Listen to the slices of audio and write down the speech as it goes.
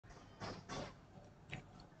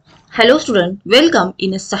Hello student, welcome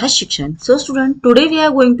in a Sahaj Shikshan. So student, today we are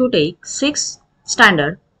going to take 6th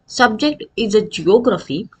standard. Subject is a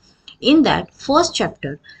geography. In that first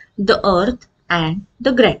chapter, the earth and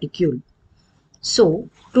the graticule. So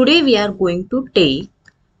today we are going to take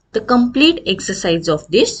the complete exercise of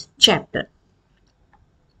this chapter.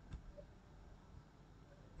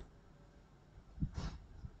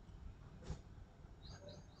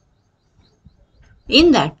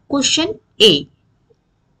 In that question A,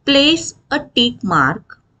 place a tick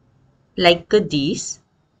mark like this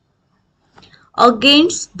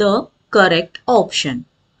against the correct option.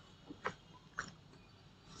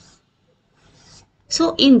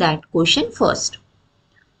 So in that question first,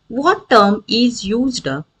 what term is used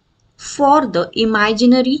for the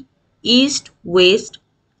imaginary east-west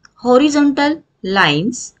horizontal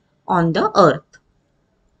lines on the earth?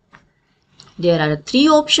 There are three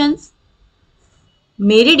options: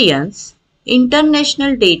 meridians,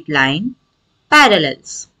 international date line,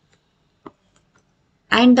 parallels.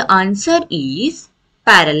 And the answer is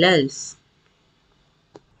parallels.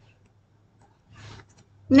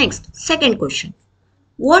 Next, second question.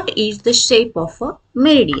 What is the shape of a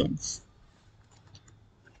meridians?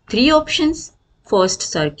 Three options. First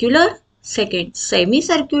circular, second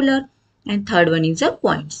semicircular, and third one is a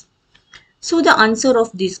points. So the answer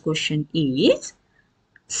of this question is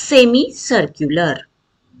semicircular.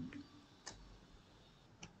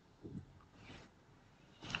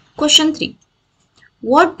 Question 3.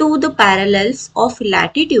 What do the parallels of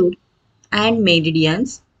latitude and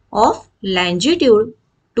meridians of longitude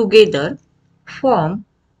together form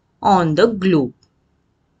on the globe?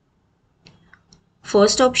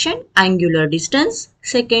 First option, angular distance,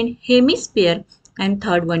 second hemisphere, and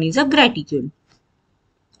third one is a graticule.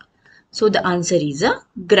 So the answer is a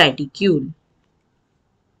graticule.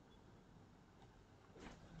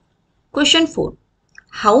 Question 4.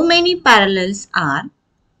 How many parallels are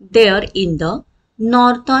there in the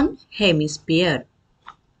northern hemisphere?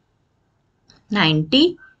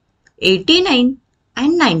 90, 89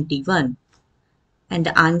 and 91. And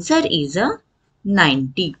the answer is a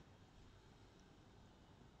 90.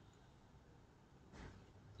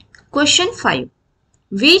 Question 5.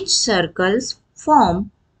 Which circles form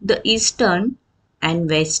the eastern and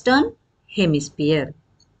western hemisphere?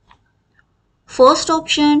 First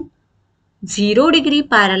option, 0 degree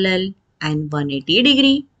parallel and 180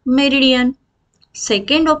 degree meridian.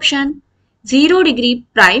 Second option, 0 degree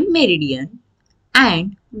prime meridian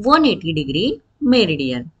and 180 degree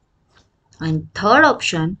meridian. And third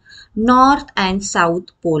option, north and south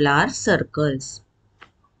polar circles.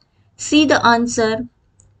 See the answer,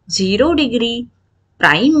 0 degree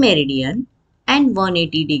prime meridian and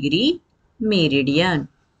 180 degree meridian.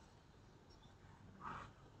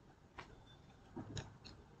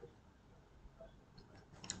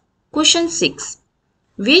 Question 6.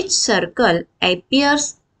 Which circle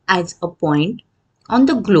appears as a point on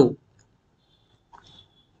the globe?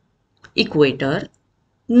 Equator,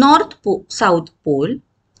 South Pole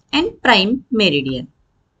and prime meridian.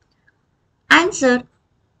 Answer,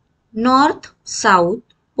 North-South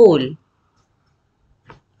Pole.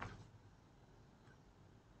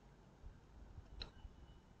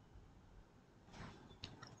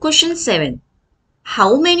 Question 7.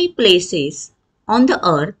 How many places on the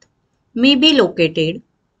earth may be located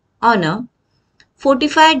on a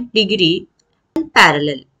 45 degree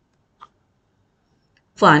parallel?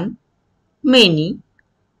 1, many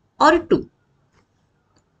or 2?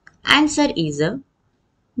 Answer is a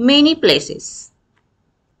many places.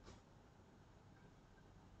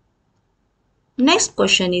 Next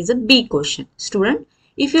question is a B question. Student,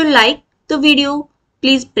 if you like the video,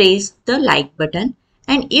 please press the like button.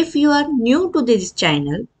 And if you are new to this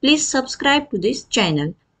channel, please subscribe to this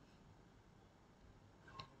channel.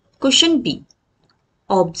 Question B.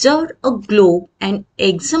 Observe a globe and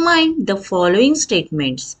examine the following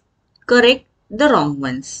statements. Correct the wrong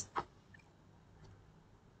ones.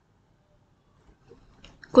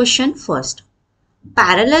 Question first.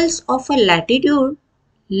 Parallels of a latitude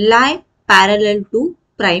lie parallel to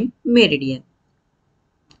prime meridian.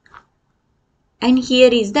 And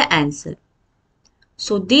here is the answer.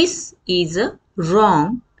 So this is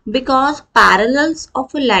wrong because parallels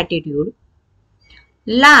of a latitude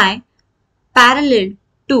lie parallel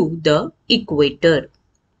to the equator.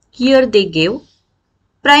 Here they gave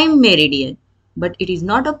prime meridian, but it is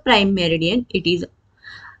not a prime meridian, it is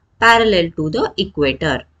parallel to the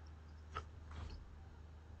equator.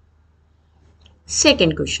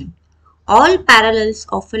 Second question. All parallels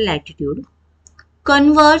of a latitude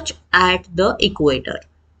converge at the equator.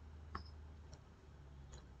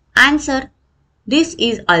 Answer, this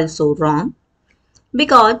is also wrong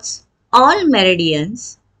Because all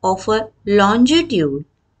meridians of a longitude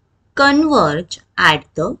converge at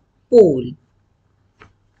the pole.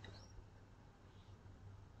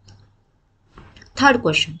 Third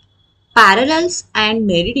question. Parallels and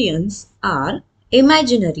meridians are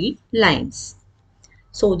imaginary lines.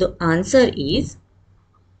 So the answer is,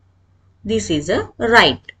 this is a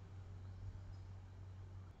right.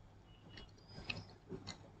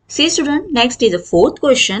 See student, next is the fourth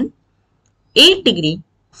question. 8 degree,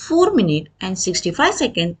 4 minute and 65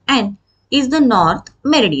 second and is the north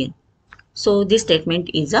meridian. So this statement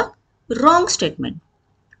is a wrong statement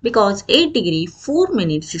because 8 degree, 4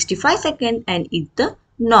 minute, 65 second and is the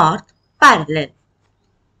north parallel.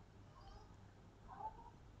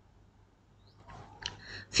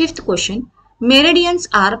 Fifth question, meridians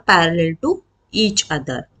are parallel to each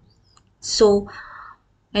other. So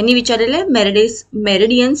यांनी विचारलेले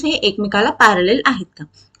meridians हे एकमेकाला parallel आहेत का?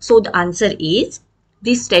 So the answer is,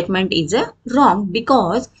 this statement is a wrong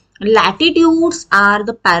because लॅटिट्यूड्स are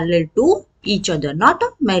the parallel to each other, not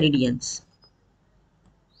meridians.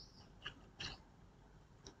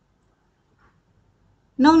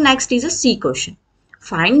 Now next is a C question.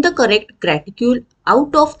 Find the correct graticule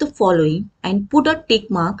out of the following and put a tick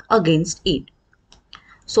mark against it.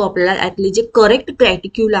 सो आपल्याला यातले जे correct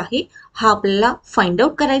ग्रॅटिक्यूल आहे हा आपल्याला find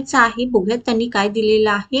out करायचा आहे. बघूयात त्यांनी काय दिलेलं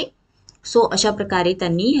आहे. सो अशा प्रकारे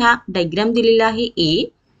त्यांनी हा डायग्राम दिलेला आहे. ए,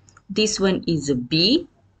 this one is B,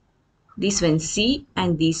 this one C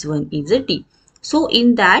and this one is D. So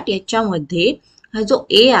in that याच्यामध्ये हा जो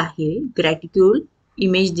ए आहे ग्रॅटिक्यूल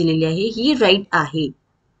इमेज दिलेली आहे ही राईट आहे.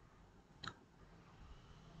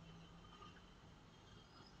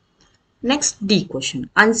 Next D question.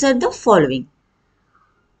 Answer the following.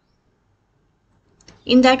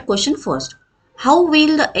 In that question first, how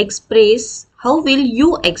will you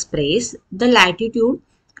express the latitude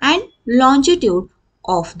and longitude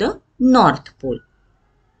of the North Pole?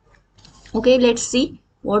 Okay, let's see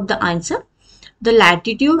what the answer. The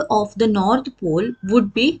latitude of the North Pole would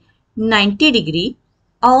be 90 degree.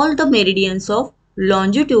 All the meridians of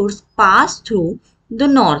longitudes pass through the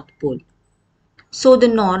North Pole. So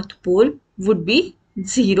the North Pole would be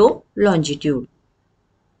 0 longitude.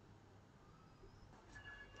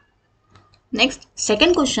 Next,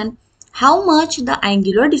 second question. How much the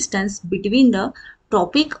angular distance between the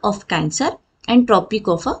Tropic of Cancer and Tropic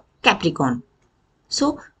of Capricorn?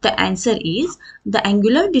 So, the answer is, the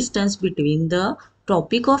angular distance between the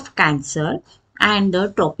Tropic of Cancer and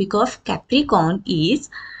the Tropic of Capricorn is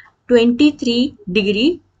 23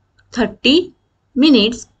 degree 30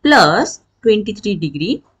 minutes plus 23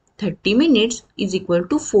 degree 30 minutes is equal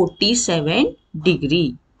to 47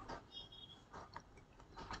 degree.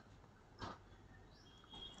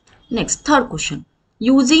 Next, third question.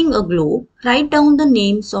 Using a globe, write down the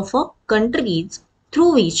names of countries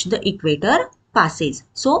through which the equator passes.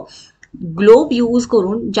 So, globe use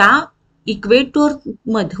करून ज्या equator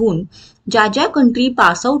मधून ज्या ज्या country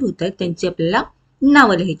pass out होत आहेत त्यांची आपल्याला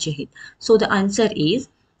नावं लिहायची आहेत. So the answer is,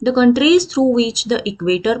 the countries through which the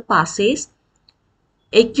equator passes: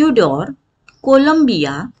 Ecuador,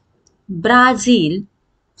 Colombia, Brazil,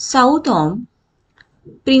 साउथॉम,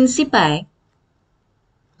 प्रिन्सिपाय,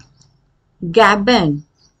 Gabon,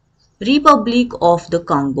 Republic of the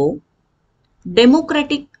Congo,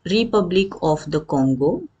 Democratic Republic of the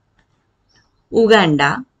Congo,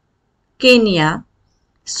 Uganda, Kenya,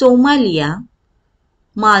 Somalia,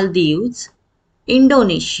 Maldives,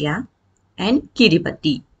 Indonesia and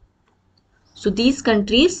Kiribati. So these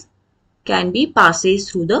countries can be passes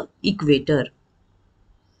through the equator.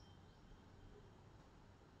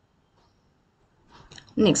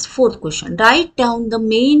 Next, fourth question. Write down the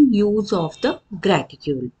main use of the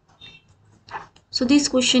graticule. So this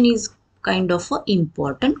question is kind of an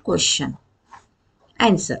important question.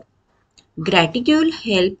 Answer. Graticule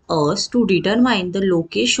help us to determine the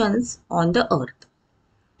locations on the earth.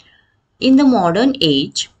 In the modern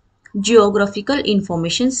age, geographical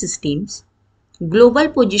information systems, global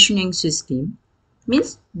positioning system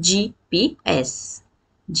means GPS.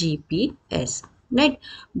 GPS. Right?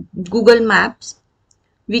 Google Maps,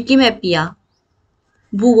 Wikimedia,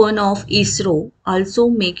 Bhuvan of ISRO also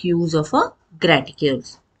make use of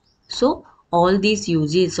graticules. So all these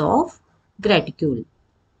uses of graticule.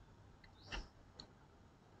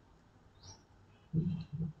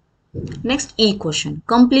 Next E question.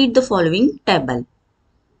 Complete the following table.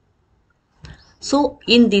 So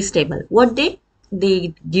in this table, what they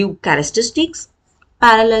give characteristics,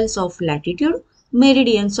 parallels of latitude,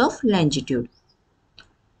 meridians of longitude.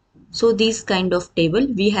 So this kind of table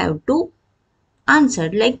we have to answer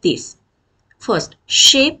like this. First,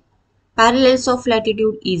 shape, Parallels of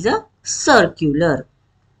latitude is a circular.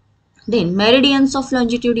 Then meridians of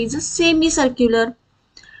longitude is a semicircular.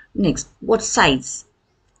 Next, what size?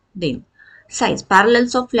 Then size.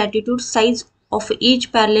 Parallels of latitude, size of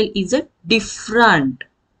each parallel is a different,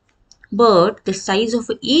 but the size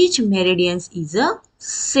of each meridian is a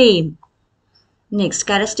same. Next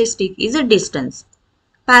characteristic is a distance.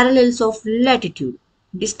 Parallels of latitude.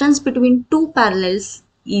 Distance between two parallels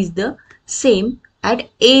is the same at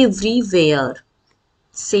everywhere.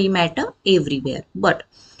 Same at everywhere. But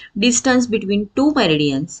distance between two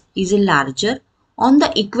meridians is larger on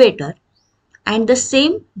the equator and the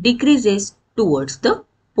same decreases towards the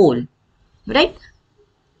pole. Right?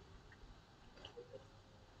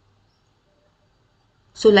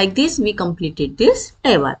 So like this we completed this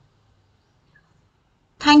table.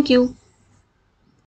 Thank you.